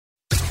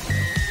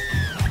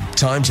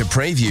Time to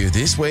preview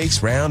this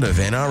week's round of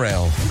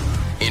NRL.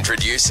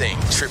 Introducing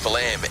Triple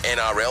M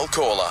NRL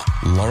caller,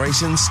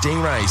 Laurieton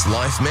Stingrays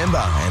life member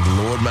and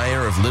Lord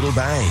Mayor of Little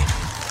Bay.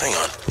 Hang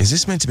on, is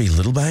this meant to be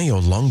Little Bay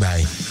or Long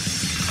Bay?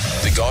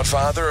 The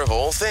godfather of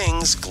all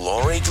things,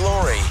 glory,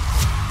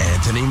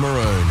 Anthony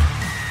Maroon.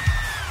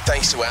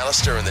 Thanks to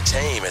Alistair and the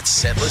team at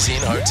Settlers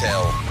Inn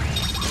Hotel.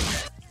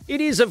 It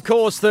is, of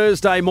course,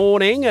 Thursday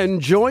morning, and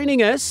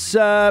joining us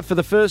for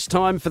the first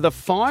time for the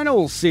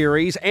final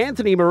series,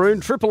 Anthony Maroon,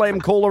 Triple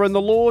M caller and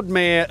the Lord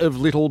Mayor of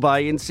Little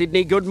Bay in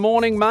Sydney. Good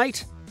morning,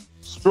 mate.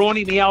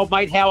 Strawny, me old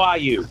mate, how are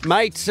you?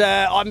 Mate,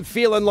 I'm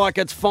feeling like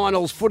it's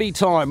finals footy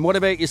time. What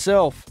about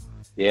yourself?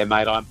 Yeah,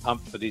 mate, I'm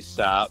pumped for this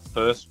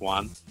first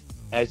one.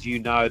 As you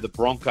know, the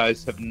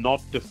Broncos have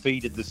not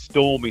defeated the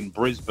Storm in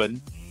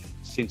Brisbane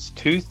since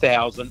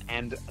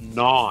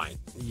 2009.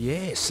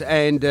 Yes,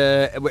 and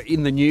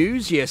in the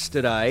news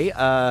yesterday,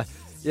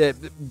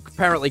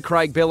 apparently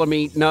Craig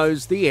Bellamy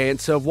knows the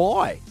answer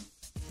why.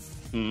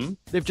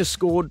 They've just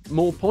scored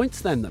more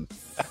points than them.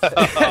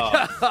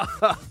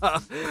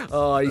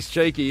 Oh, he's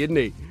cheeky, isn't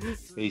he?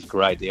 He's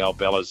great, the old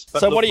Bellas. But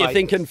so look, what are you mate,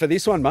 thinking for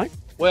this one, mate?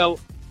 Well,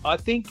 I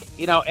think,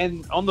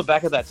 and on the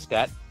back of that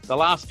stat, the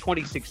last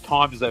 26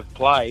 times they've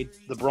played,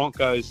 the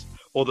Broncos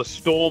or the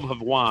Storm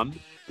have won.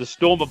 The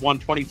Storm have won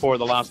 24 of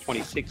the last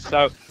 26.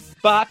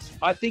 But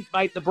I think,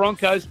 mate, the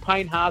Broncos,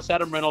 Payne Haas,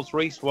 Adam Reynolds,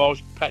 Reece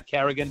Walsh, Pat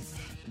Carrigan,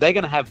 they're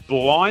going to have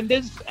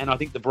blinders, and I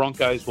think the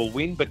Broncos will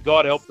win. But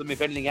God help them, if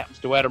anything happens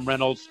to Adam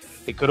Reynolds,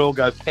 it could all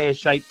go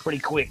pear-shaped pretty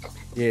quick.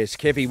 Yes,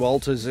 Kevy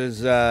Walters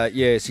is,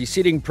 he's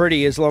sitting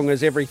pretty as long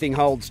as everything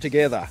holds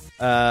together.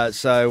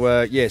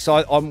 Yes,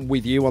 I'm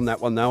with you on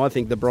that one, though. I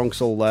think the Bronx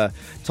will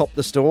top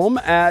the Storm,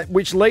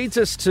 which leads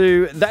us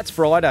to, that's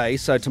Friday,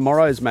 so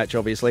tomorrow's match,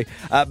 obviously.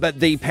 But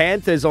the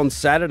Panthers on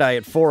Saturday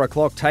at 4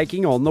 o'clock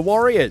taking on the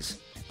Warriors.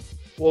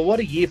 Well, what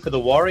a year for the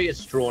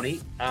Warriors, Strawny.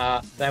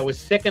 They were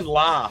second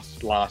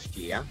last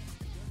year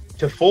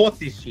to fourth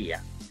this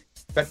year.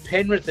 But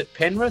Penrith at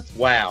Penrith,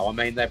 wow. I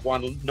mean, they've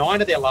won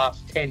 9 of their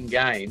last 10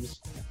 games.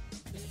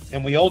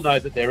 And we all know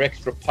that they're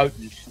extra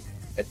potent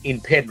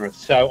in Penrith.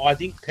 So I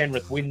think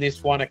Penrith win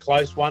this one, a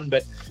close one.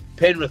 But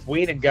Penrith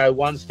win and go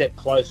one step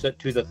closer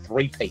to the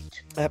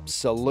three-peat.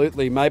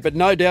 Absolutely, mate. But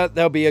no doubt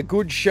there'll be a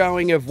good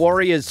showing of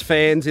Warriors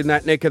fans in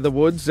that neck of the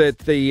woods at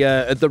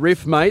the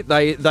Riff, mate.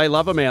 They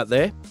love them out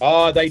there.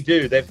 Oh, they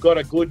do. They've got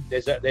a good.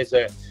 There's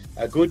a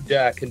good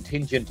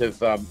contingent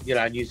of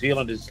New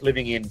Zealanders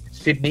living in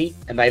Sydney,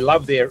 and they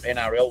love their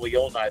NRL. We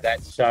all know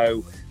that.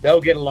 So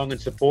they'll get along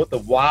and support the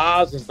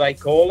Wars, as they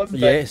call them.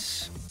 But,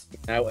 yes.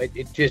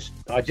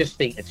 I just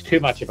think it's too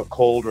much of a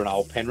cauldron,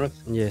 old Penrith.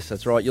 Yes,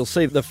 that's right. You'll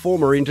see the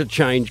former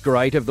interchange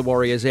great of the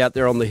Warriors out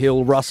there on the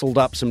hill, rustled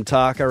up some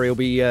Tarka. He'll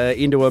be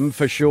into him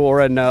for sure.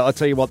 And I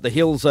tell you what, the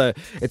hills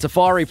it's a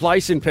fiery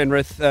place in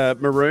Penrith,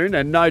 Maroon,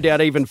 and no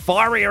doubt even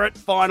firier at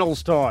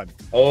finals time.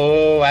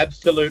 Oh,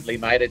 absolutely,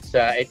 mate. It's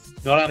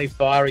not only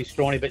fiery,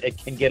 Strawny, but it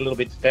can get a little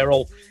bit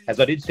feral. As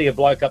I did see a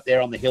bloke up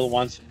there on the hill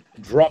once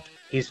drop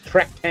his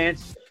track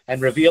pants and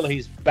reveal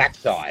his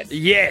backside.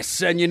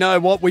 Yes, and you know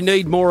what? We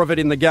need more of it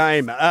in the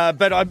game.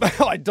 But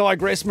I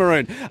digress,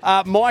 Maroon.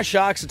 My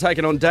Sharks are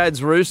taking on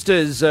Dad's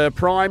Roosters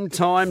prime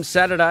time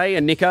Saturday,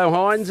 and Nico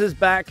Hines is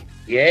back.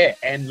 Yeah,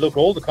 and look,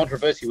 all the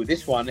controversy with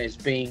this one has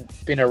been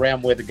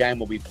around where the game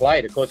will be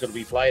played. Of course, it'll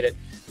be played at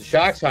the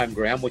Sharks' home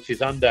ground, which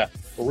is under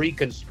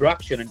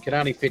reconstruction and can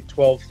only fit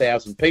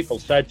 12,000 people.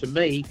 So to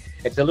me,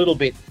 it's a little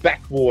bit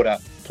backwater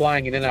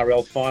playing an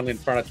NRL final in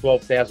front of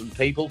 12,000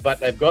 people,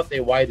 but they've got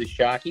their way, the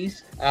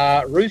Sharkies.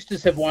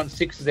 Roosters have won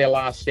 6 of their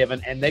last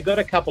 7, and they've got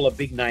a couple of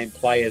big-name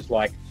players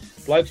like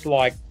blokes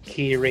like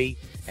Keary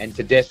and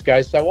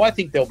Tedesco, so I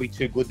think they'll be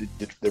too good,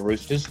 the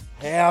Roosters.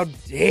 How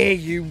dare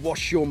you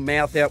wash your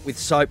mouth out with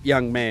soap,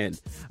 young man?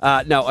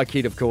 No, I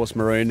kid, of course,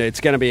 Maroon. It's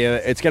going to be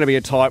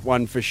a tight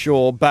one for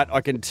sure, but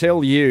I can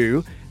tell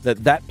you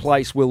that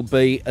place will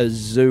be a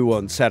zoo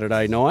on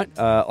Saturday night.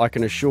 I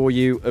can assure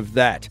you of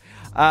that.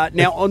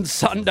 Now, on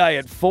Sunday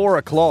at 4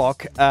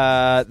 o'clock,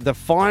 the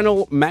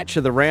final match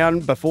of the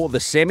round before the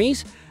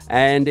semis,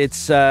 and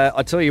it's,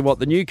 I tell you what,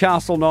 the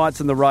Newcastle Knights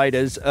and the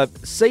Raiders,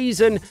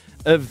 season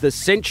of the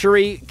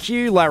century.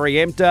 Cue Larry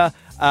Empter,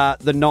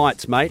 the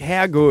Knights, mate.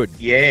 How good?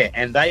 Yeah,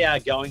 and they are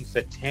going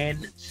for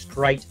 10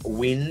 straight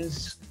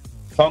wins.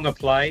 Ponga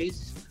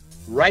plays.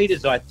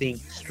 Raiders, I think,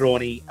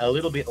 Strawny, a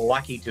little bit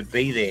lucky to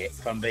be there,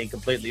 if I'm being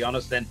completely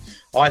honest. And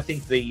I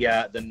think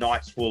the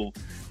Knights will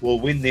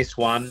win this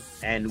one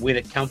and win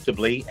it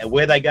comfortably. And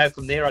where they go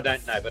from there, I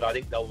don't know, but I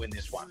think they'll win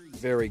this one.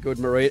 Very good,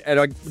 Marie.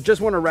 And I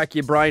just want to rack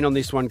your brain on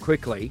this one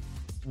quickly.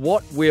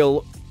 What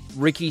will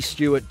Ricky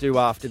Stewart do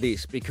after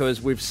this?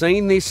 Because we've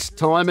seen this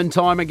time and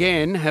time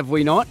again, have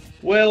we not?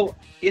 Well,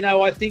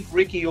 I think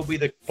Ricky will be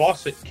the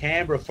boss at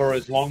Canberra for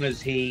as long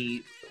as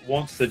he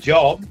wants the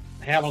job.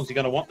 How long is he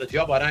going to want the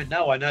job? I don't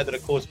know. I know that,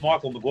 of course,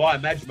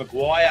 Madge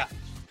Maguire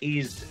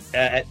is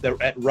at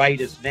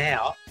Raiders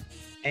now.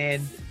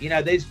 And,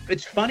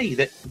 it's funny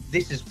that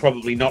this is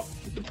probably not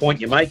the point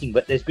you're making,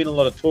 but there's been a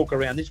lot of talk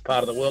around this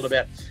part of the world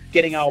about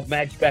getting old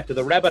Madge back to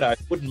the Rabbitohs.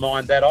 Wouldn't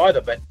mind that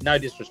either, but no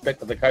disrespect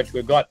to the coach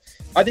we've got.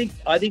 I think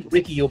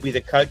Ricky will be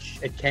the coach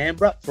at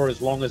Canberra for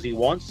as long as he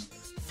wants.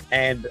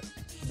 And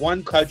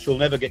one coach will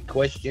never get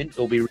questioned.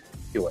 It'll be Ricky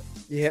Stewart.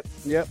 Yep.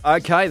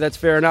 Okay, that's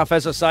fair enough.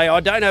 As I say, I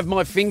don't have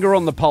my finger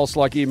on the pulse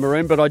like you,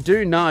 Maroon, but I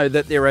do know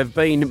that there have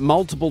been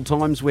multiple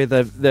times where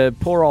the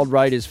poor old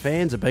Raiders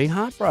fans have been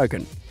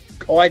heartbroken.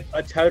 I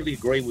totally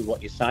agree with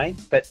what you're saying.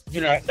 But,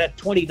 that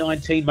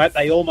 2019, mate,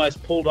 they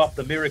almost pulled off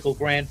the miracle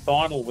grand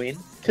final win.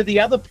 To the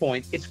other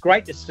point, it's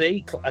great to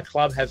see a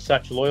club have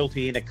such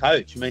loyalty in a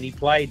coach. I mean, he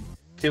played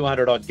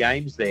 200-odd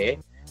games there.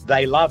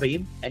 They love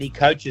him, and he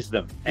coaches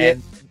them.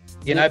 And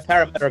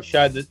Parramatta have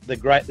shown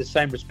the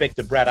same respect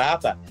to Brad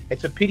Arthur.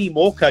 It's a pity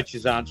more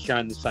coaches aren't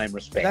shown the same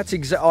respect.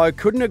 I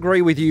couldn't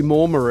agree with you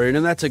more, Maroon,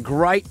 and that's a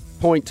great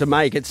point to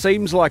make. It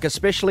seems like,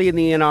 especially in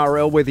the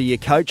NRL, whether you're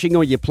coaching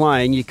or you're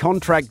playing, your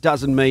contract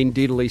doesn't mean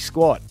diddly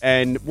squat.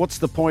 And what's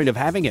the point of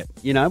having it?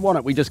 Why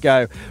don't we just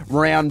go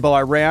round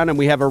by round and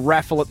we have a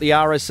raffle at the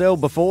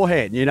RSL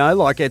beforehand? They're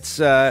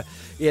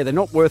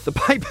not worth the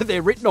paper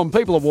they're written on.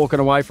 People are walking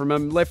away from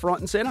them left, right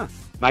and centre.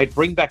 Mate,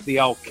 bring back the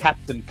old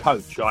captain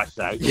coach, I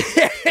say.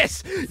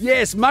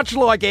 Yes, much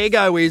like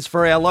Ego is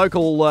for our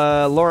local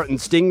Laurelton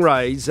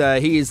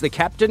Stingrays. He is the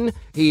captain,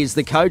 he is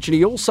the coach, and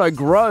he also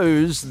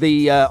grows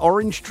the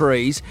orange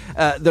trees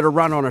that are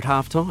run on at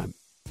half-time.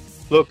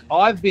 Look,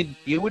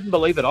 you wouldn't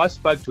believe it, I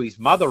spoke to his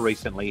mother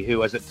recently,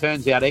 who, as it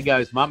turns out,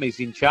 Ego's mum is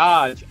in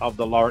charge of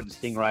the Laurelton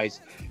Stingrays.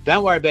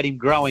 Don't worry about him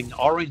growing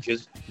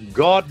oranges.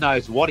 God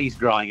knows what he's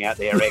growing out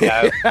there,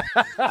 Ego.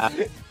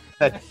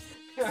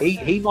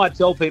 He might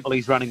tell people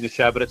he's running the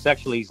show, but it's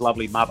actually his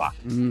lovely mother.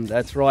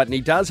 That's right. And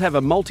he does have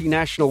a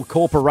multinational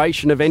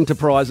corporation of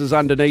enterprises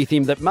underneath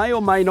him that may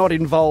or may not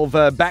involve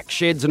back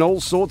sheds and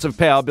all sorts of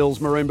power bills,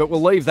 Maroon, but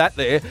we'll leave that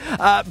there.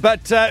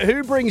 But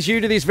who brings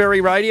you to this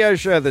very radio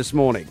show this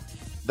morning?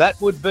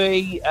 That would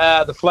be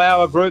the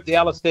Flower Group, the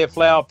Alistair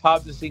Flower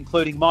pubs,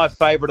 including my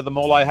favourite of them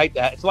all. I hate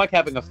that. It's like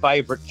having a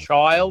favourite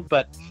child,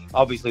 but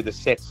obviously the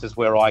Sets is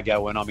where I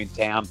go when I'm in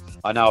town.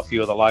 I know a few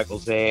of the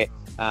locals there.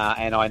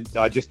 And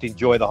I just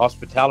enjoy the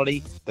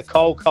hospitality, the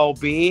cold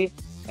beer,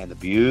 and the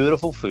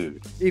beautiful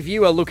food. If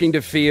you are looking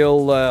to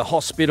feel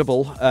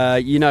hospitable,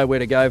 you know where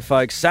to go,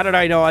 folks.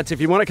 Saturday nights,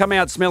 if you want to come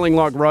out smelling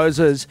like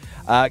roses,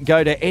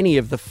 go to any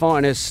of the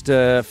finest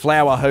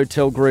Flower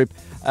Hotel Group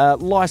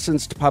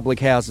licensed public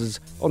houses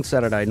on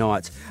Saturday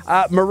nights.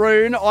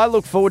 Maroon, I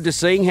look forward to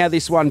seeing how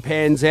this one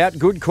pans out.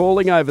 Good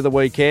calling over the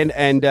weekend,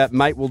 and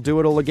mate, we'll do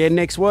it all again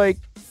next week.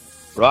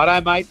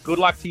 Righto, mate. Good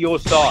luck to your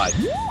side.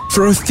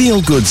 For a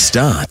feel-good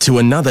start to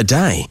another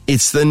day,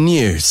 it's the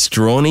new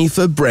Strawny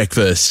for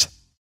breakfast.